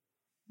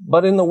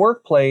 But in the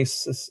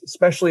workplace,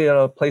 especially at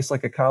a place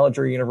like a college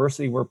or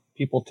university where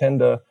people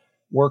tend to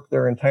work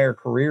their entire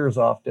careers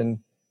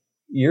often,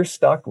 you're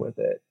stuck with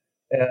it.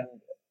 And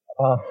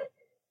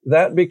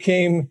that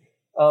became,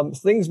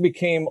 things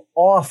became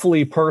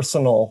awfully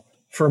personal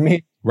for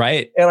me.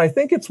 Right. And I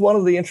think it's one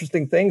of the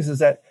interesting things is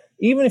that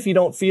even if you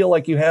don't feel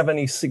like you have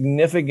any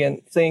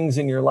significant things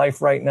in your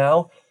life right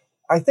now,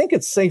 I think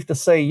it's safe to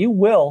say you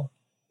will.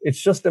 It's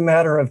just a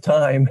matter of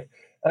time.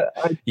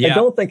 I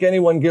don't think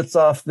anyone gets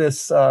off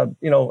this,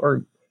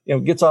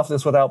 gets off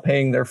this without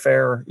paying their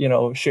fair,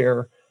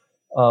 share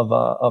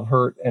of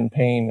hurt and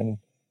pain.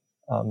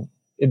 And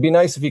it'd be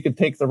nice if you could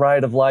take the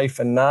ride of life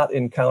and not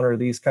encounter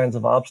these kinds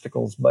of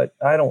obstacles, but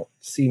I don't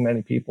see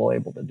many people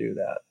able to do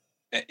that.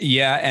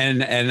 Yeah.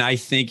 And I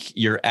think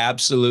you're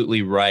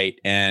absolutely right.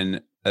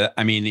 And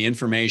the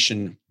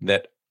information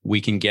that we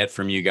can get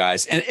from you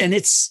guys, and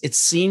it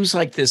seems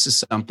like this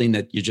is something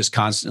that you're just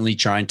constantly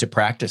trying to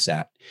practice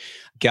at.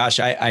 Gosh,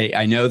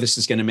 I know this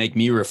is going to make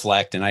me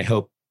reflect, and I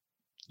hope,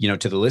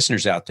 to the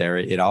listeners out there,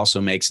 it also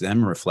makes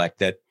them reflect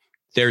that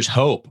there's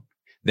hope.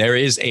 There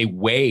is a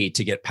way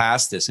to get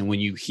past this. And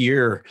when you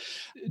hear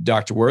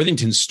Dr.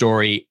 Worthington's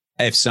story,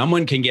 if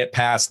someone can get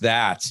past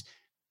that,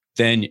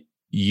 then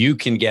you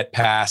can get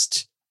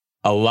past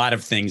a lot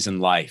of things in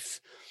life.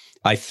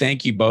 I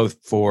thank you both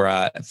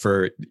for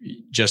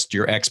just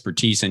your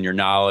expertise and your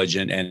knowledge,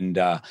 and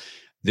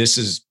this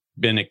has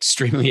been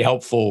extremely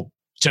helpful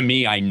to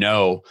me, I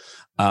know,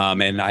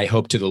 and I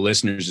hope to the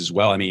listeners as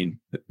well. I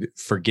mean,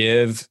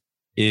 forgive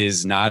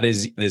is not,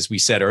 as we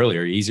said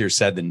earlier, easier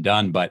said than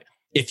done. But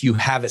if you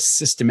have a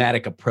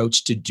systematic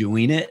approach to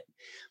doing it,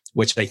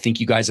 which I think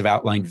you guys have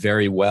outlined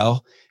very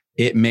well,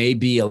 it may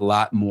be a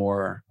lot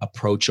more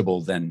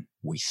approachable than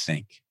we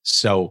think.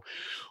 So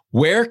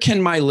where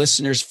can my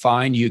listeners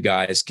find you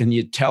guys? Can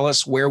you tell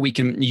us where we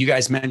can? You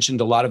guys mentioned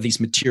a lot of these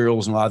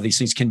materials and a lot of these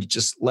things. Can you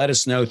just let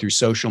us know through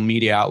social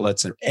media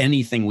outlets or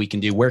anything we can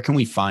do? Where can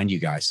we find you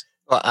guys?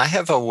 Well, I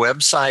have a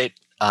website.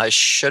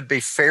 Should be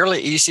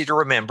fairly easy to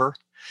remember.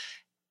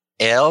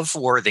 Ev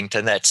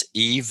Worthington, that's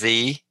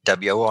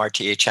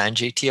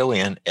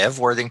EVWORTHINGTON, Ev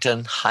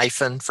Worthington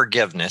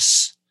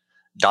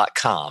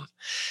 -forgiveness.com.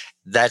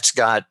 That's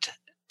got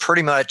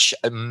pretty much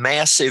a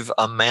massive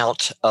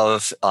amount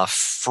of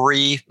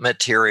free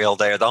material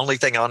there. The only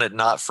thing on it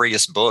not free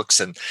is books,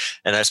 and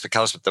that's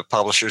because the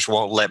publishers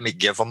won't let me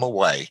give them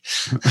away.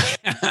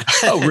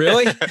 Oh,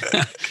 really?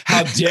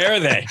 How dare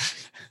they?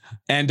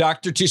 And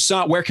Dr.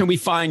 Toussaint, where can we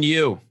find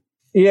you?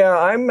 Yeah,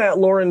 I'm at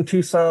Loren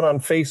Toussaint on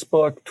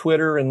Facebook,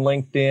 Twitter, and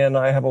LinkedIn.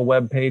 I have a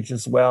webpage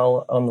as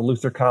well on the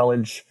Luther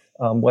College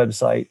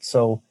website.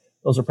 So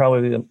those are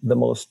probably the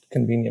most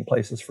convenient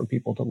places for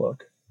people to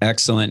look.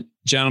 Excellent.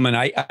 Gentlemen,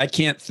 I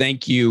can't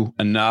thank you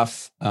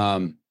enough.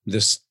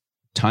 This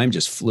time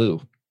just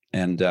flew.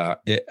 And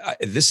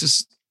this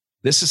is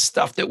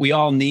stuff that we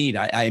all need.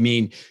 I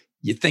mean,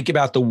 you think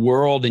about the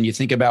world and you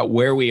think about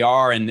where we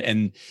are.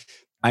 And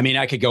I mean,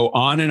 I could go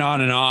on and on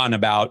and on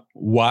about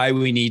why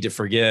we need to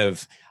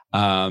forgive.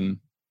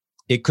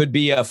 It could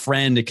be a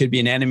friend. It could be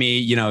an enemy.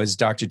 You know, as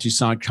Dr.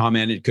 Toussaint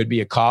commented, it could be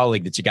a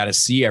colleague that you got to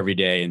see every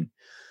day. And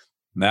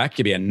that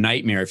could be a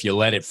nightmare if you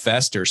let it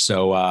fester.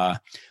 So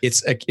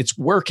it's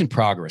work in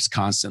progress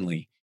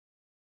constantly.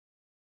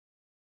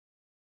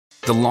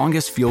 The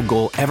longest field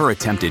goal ever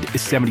attempted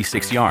is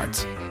 76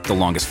 yards. The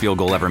longest field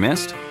goal ever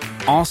missed?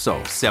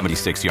 Also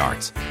 76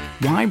 yards.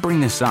 Why bring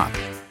this up?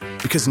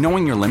 Because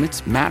knowing your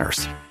limits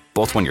matters,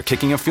 both when you're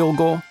kicking a field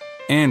goal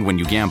and when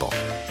you gamble.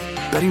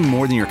 Betting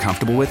more than you're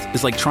comfortable with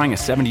is like trying a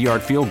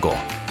 70-yard field goal.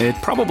 It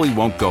probably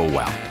won't go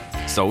well.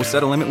 So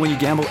set a limit when you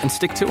gamble and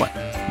stick to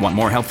it. Want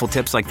more helpful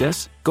tips like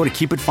this? Go to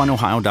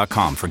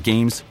keepitfunohio.com for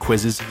games,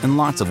 quizzes, and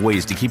lots of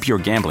ways to keep your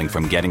gambling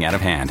from getting out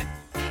of hand.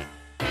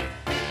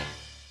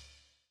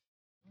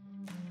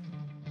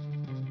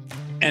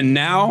 And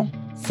now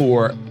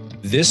for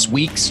this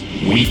week's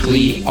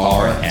Weekly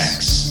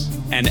RX.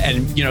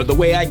 And you know, the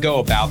way I go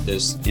about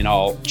this, in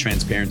all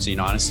transparency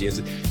and honesty,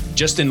 is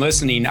just in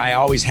listening, I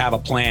always have a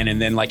plan.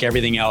 And then like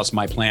everything else,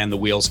 my plan, the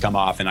wheels come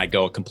off and I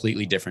go a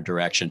completely different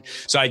direction.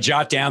 So I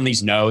jot down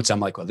these notes. I'm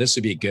like, well, this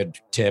would be a good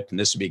tip and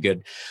this would be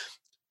good.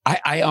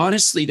 I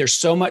honestly, there's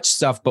so much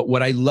stuff, but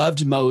what I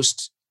loved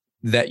most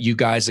that you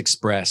guys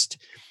expressed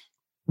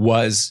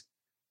was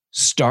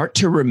start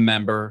to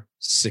remember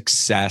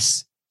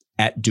success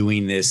at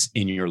doing this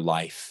in your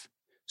life.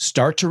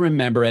 Start to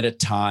remember at a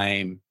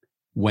time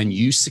when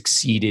you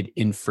succeeded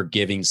in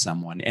forgiving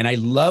someone. And I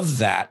love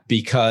that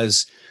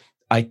because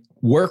I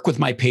work with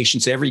my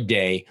patients every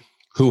day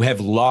who have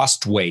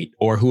lost weight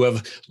or who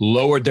have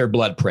lowered their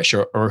blood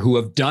pressure or who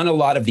have done a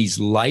lot of these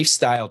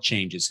lifestyle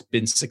changes,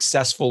 been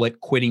successful at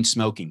quitting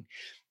smoking.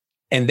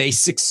 And they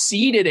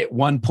succeeded at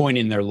one point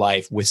in their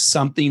life with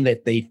something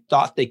that they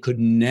thought they could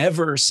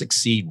never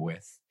succeed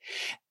with.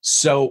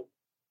 So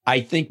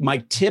I think my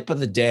tip of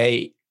the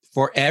day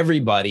for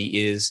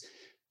everybody is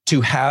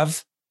to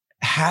have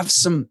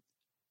some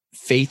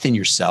faith in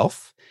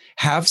yourself,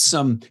 have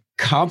some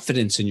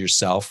confidence in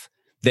yourself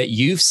that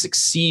you've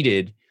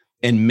succeeded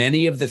in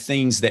many of the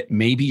things that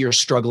maybe you're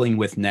struggling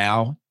with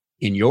now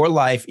in your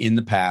life in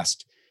the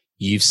past.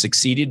 You've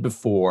succeeded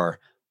before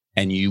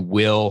and you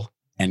will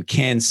and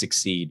can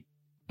succeed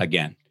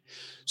again.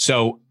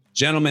 So,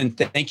 gentlemen,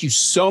 thank you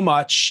so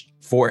much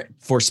for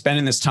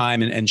spending this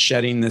time and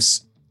shedding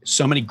this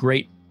so many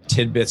great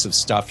tidbits of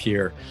stuff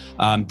here.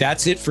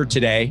 That's it for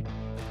today.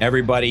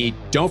 Everybody,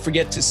 don't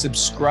forget to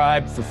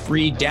subscribe for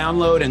free,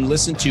 download and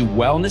listen to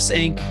Wellness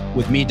Inc.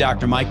 with me,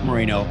 Dr. Mike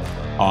Moreno,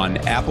 on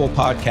Apple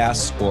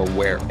Podcasts or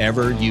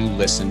wherever you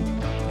listen.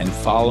 And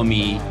follow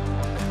me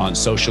on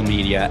social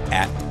media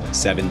at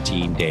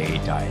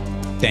 17Day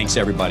Diet. Thanks,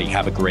 everybody.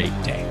 Have a great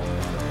day.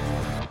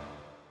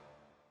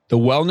 The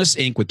Wellness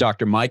Inc. with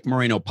Dr. Mike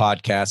Moreno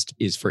podcast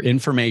is for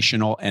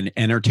informational and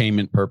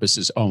entertainment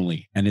purposes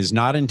only and is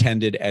not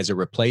intended as a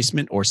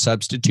replacement or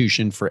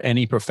substitution for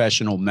any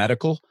professional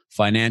medical,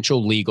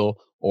 financial,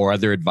 legal, or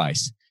other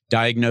advice,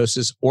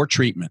 diagnosis, or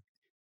treatment.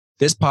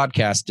 This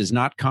podcast does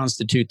not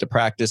constitute the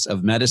practice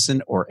of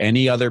medicine or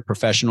any other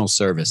professional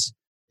service.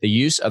 The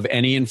use of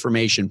any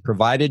information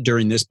provided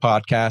during this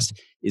podcast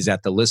is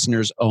at the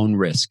listener's own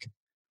risk.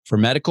 For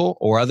medical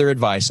or other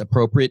advice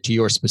appropriate to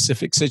your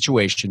specific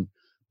situation,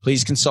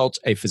 please consult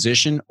a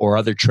physician or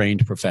other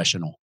trained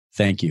professional.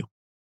 Thank you.